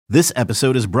This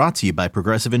episode is brought to you by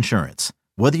Progressive Insurance.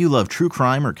 Whether you love true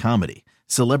crime or comedy,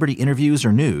 celebrity interviews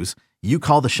or news, you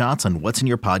call the shots on what's in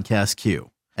your podcast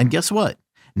queue. And guess what?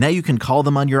 Now you can call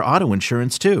them on your auto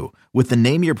insurance too with the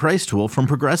Name Your Price tool from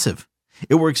Progressive.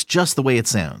 It works just the way it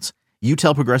sounds. You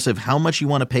tell Progressive how much you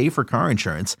want to pay for car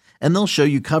insurance, and they'll show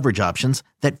you coverage options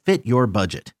that fit your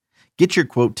budget. Get your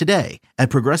quote today at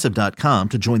Progressive.com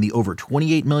to join the over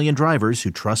 28 million drivers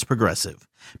who trust Progressive.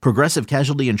 Progressive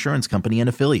Casualty Insurance Company and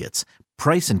Affiliates.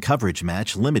 Price and coverage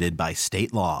match limited by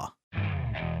state law.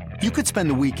 You could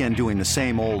spend the weekend doing the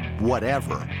same old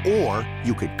whatever, or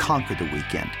you could conquer the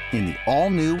weekend in the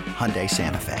all-new Hyundai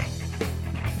Santa Fe.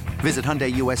 Visit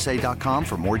HyundaiUSA.com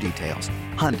for more details.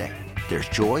 Hyundai, there's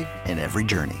joy in every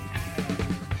journey.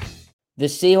 The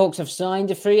Seahawks have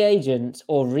signed a free agent,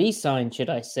 or re-signed, should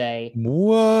I say.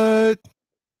 What?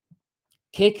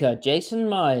 Kicker Jason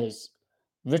Myers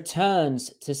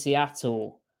returns to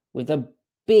Seattle with a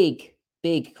big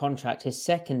contract, his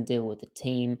second deal with the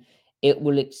team. It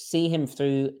will see him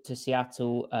through to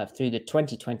Seattle through the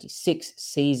 2026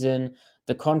 season.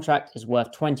 The contract is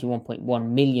worth $21.1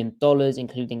 million,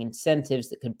 including incentives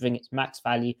that could bring its max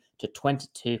value to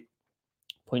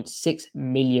 $22.6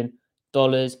 million.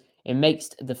 It makes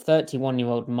the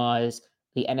 31-year-old Myers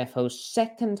the NFL's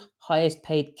second highest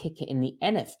paid kicker in the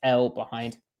NFL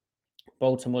behind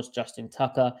Baltimore's Justin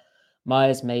Tucker.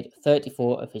 Myers made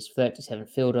 34 of his 37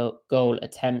 field goal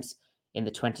attempts in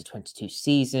the 2022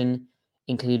 season,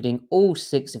 including all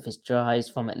 6 of his tries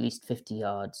from at least 50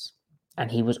 yards.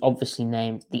 And he was obviously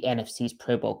named the NFC's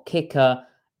Pro Bowl kicker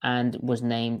and was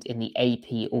named in the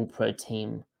AP All-Pro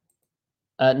team.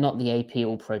 Not the AP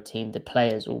All-Pro team, the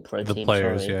Players All-Pro team. The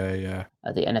Players, sorry. yeah.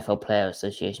 The NFL Player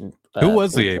Association. Who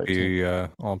was the All-Pro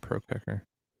AP All-Pro kicker?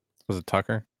 Was it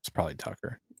Tucker? It's probably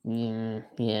Tucker.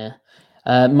 Yeah.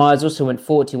 Myers also went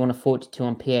 41 of 42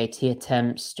 on PAT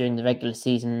attempts during the regular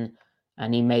season,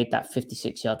 and he made that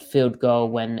 56-yard field goal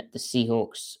when the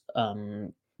Seahawks,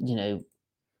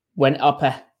 went up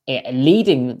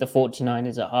leading the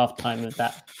 49ers at halftime of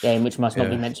that game, which must not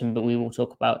be mentioned, but we will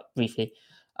talk about briefly.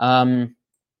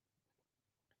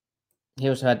 He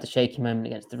also had the shaky moment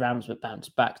against the Rams, but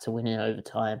bounced back to win in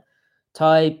overtime.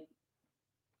 Ty,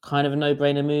 kind of a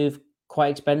no-brainer move,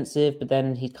 quite expensive, but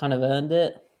then he kind of earned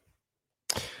it.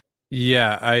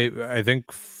 Yeah, I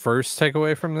think first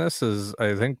takeaway from this is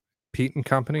I think Pete and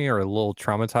company are a little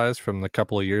traumatized from the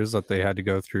couple of years that they had to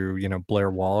go through,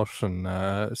 Blair Walsh and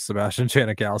Sebastian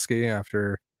Janikowski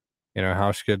after,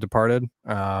 Hauschka departed.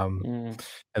 And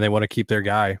they want to keep their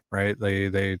guy, right?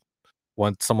 They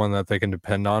want someone that they can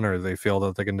depend on, or they feel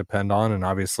that they can depend on. And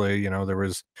obviously, there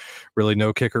was really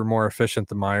no kicker more efficient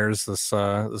than Myers this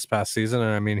past season.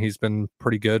 And I mean, he's been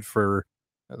pretty good for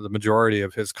the majority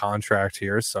of his contract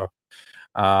here. So,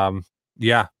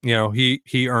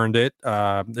 he earned it.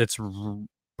 It's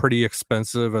pretty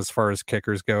expensive as far as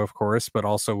kickers go, of course, but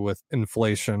also with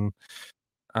inflation,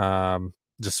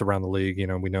 just around the league,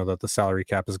 we know that the salary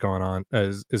cap is going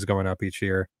up each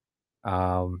year.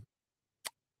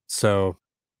 So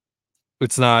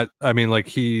it's not,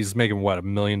 he's making $1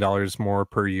 million more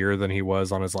per year than he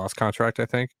was on his last contract. I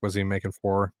think was he making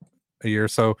 $4 a year?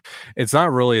 So it's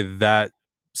not really that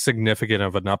significant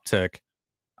of an uptick,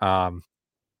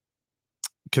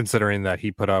 considering that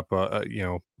he put up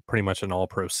pretty much an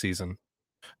all-pro season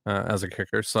as a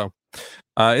kicker. So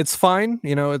it's fine.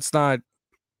 It's not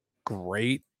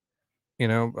great.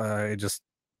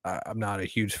 I'm not a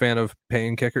huge fan of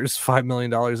paying kickers $5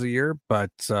 million a year, but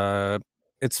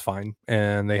it's fine,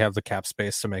 and they have the cap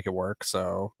space to make it work.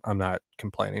 So I'm not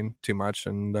complaining too much.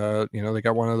 And they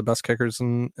got one of the best kickers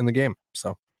in the game.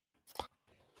 So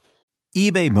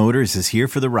eBay Motors is here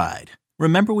for the ride.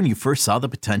 Remember when you first saw the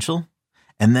potential?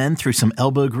 And then through some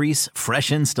elbow grease,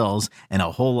 fresh installs, and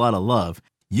a whole lot of love,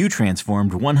 you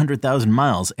transformed 100,000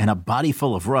 miles and a body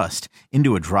full of rust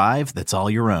into a drive that's all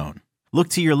your own. Look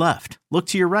to your left. Look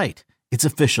to your right. It's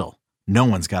official. No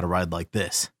one's got a ride like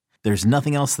this. There's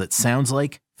nothing else that sounds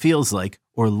like, feels like,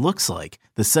 or looks like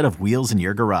the set of wheels in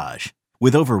your garage.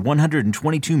 With over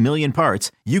 122 million parts,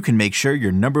 you can make sure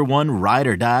your number one ride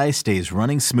or die stays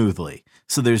running smoothly.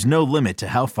 So there's no limit to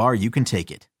how far you can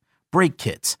take it. Brake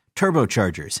kits,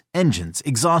 turbochargers, engines,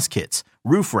 exhaust kits,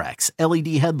 roof racks,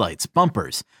 LED headlights,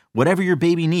 bumpers, whatever your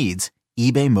baby needs,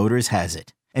 eBay Motors has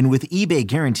it. And with eBay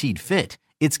Guaranteed Fit,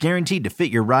 it's guaranteed to fit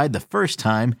your ride the first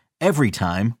time, every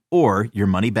time, or your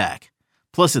money back.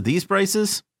 Plus, at these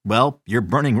prices, well, you're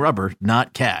burning rubber,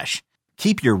 not cash.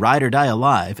 Keep your ride or die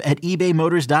alive at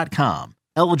ebaymotors.com.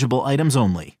 Eligible items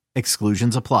only.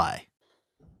 Exclusions apply.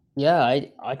 Yeah,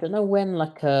 I don't know when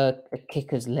a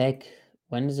kicker's leg,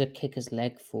 when does a kicker's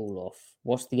leg fall off?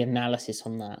 What's the analysis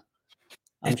on that?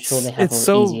 I'm sure they have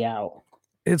an easy out.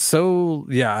 It's so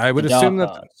I would The assume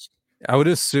dark that arts. I would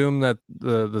assume that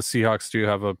the Seahawks do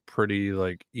have a pretty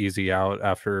like easy out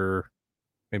after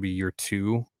maybe year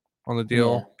 2 on the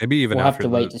deal. Yeah. Maybe even We'll have after to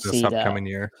wait to this see upcoming that.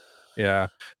 year. Yeah.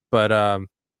 But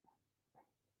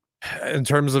in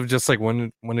terms of just like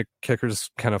when the kickers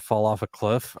kind of fall off a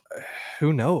cliff,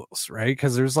 who knows, right?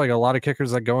 Because there's like a lot of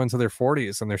kickers that go into their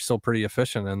 40s and they're still pretty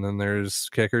efficient, and then there's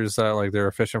kickers that like they're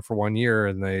efficient for 1 year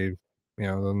and they,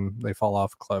 then they fall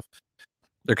off a cliff.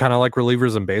 They're kind of like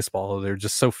relievers in baseball. They're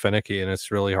just so finicky, and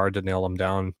it's really hard to nail them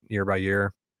down year by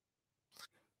year.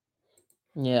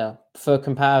 Yeah. For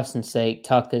comparison's sake,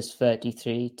 Tucker's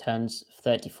 33, turns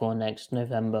 34 next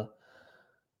November.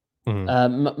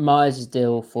 Myers'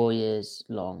 deal 4 years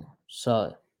long.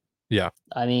 So, yeah.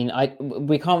 I mean,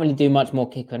 we can't really do much more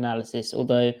kicker analysis,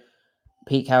 although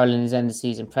Pete Carroll in his end of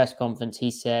season press conference,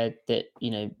 he said that,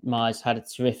 Myers had a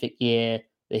terrific year,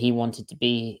 that he wanted to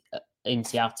be in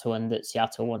Seattle and that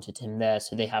Seattle wanted him there.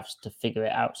 So they have to figure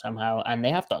it out somehow, and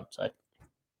they have done. So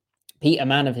Pete, a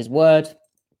man of his word.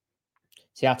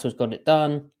 Seattle's got it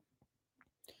done.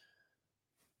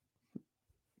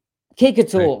 Kicker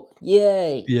talk.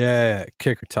 Yay. Yeah.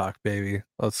 Kicker talk, baby.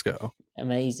 Let's go.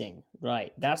 Amazing.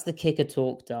 Right. That's the kicker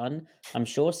talk done. I'm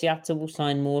sure Seattle will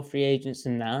sign more free agents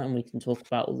than that, and we can talk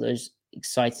about all those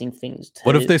exciting things too.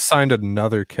 What if they signed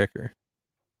another kicker?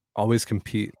 Always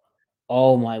compete.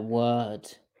 Oh my word.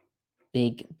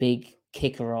 Big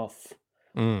kicker off.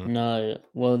 No.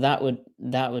 Well, that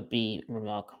would be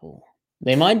remarkable.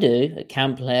 They might do a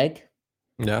camp leg.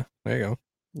 Yeah, there you go.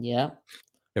 Yeah.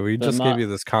 Yeah, we just gave you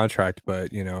this contract,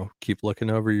 but keep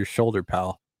looking over your shoulder,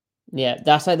 pal. Yeah,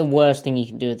 that's like the worst thing you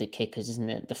can do with the kickers, isn't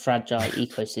it? The fragile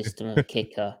ecosystem of a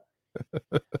kicker.